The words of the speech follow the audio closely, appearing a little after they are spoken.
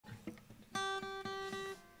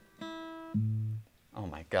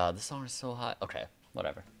God, this song is so high. Okay,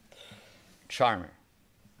 whatever. Charmer.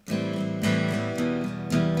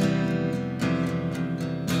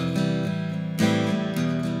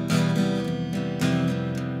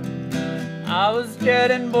 I was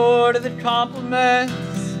getting bored of the compliments.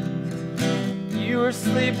 You were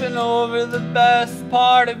sleeping over the best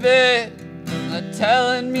part of it,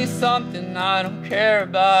 telling me something I don't care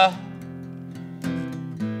about.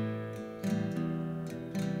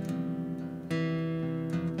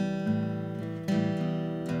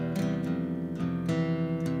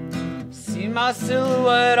 See my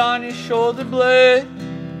silhouette on your shoulder blade.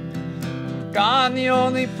 I'm the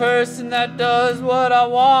only person that does what I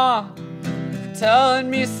want, telling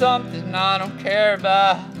me something I don't care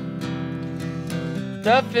about.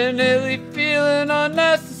 Definitely feeling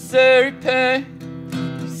unnecessary pain.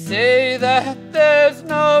 You say that there's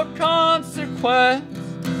no consequence,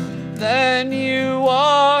 then you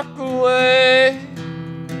walk away.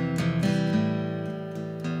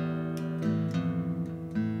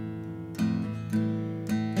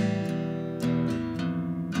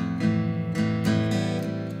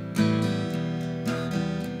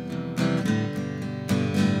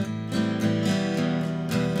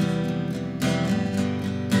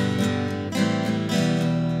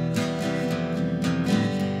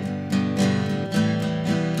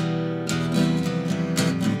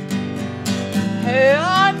 Hey,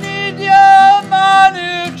 I need you, my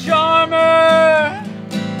new charmer.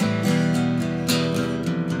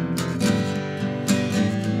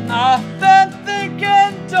 I've been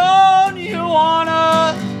thinking, don't you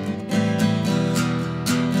wanna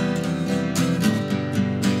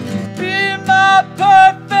be my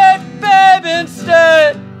perfect babe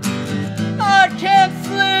instead? I can't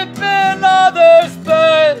sleep in others'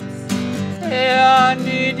 beds. Hey, I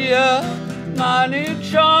need you, my new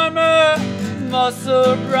charmer.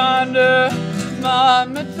 Muscle grinder, my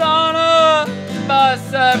Madonna,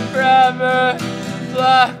 bicep grabber,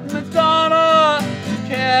 Black Madonna.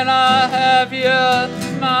 Can I have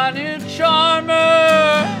you, my new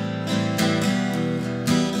charmer?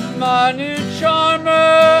 My new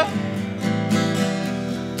charmer,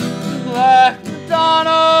 Black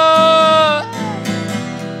Madonna.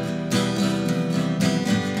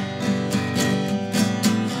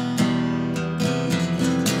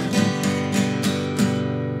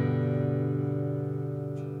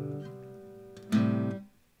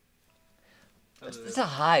 It's a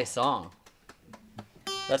high song.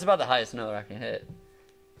 That's about the highest note I can hit.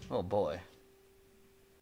 Oh boy.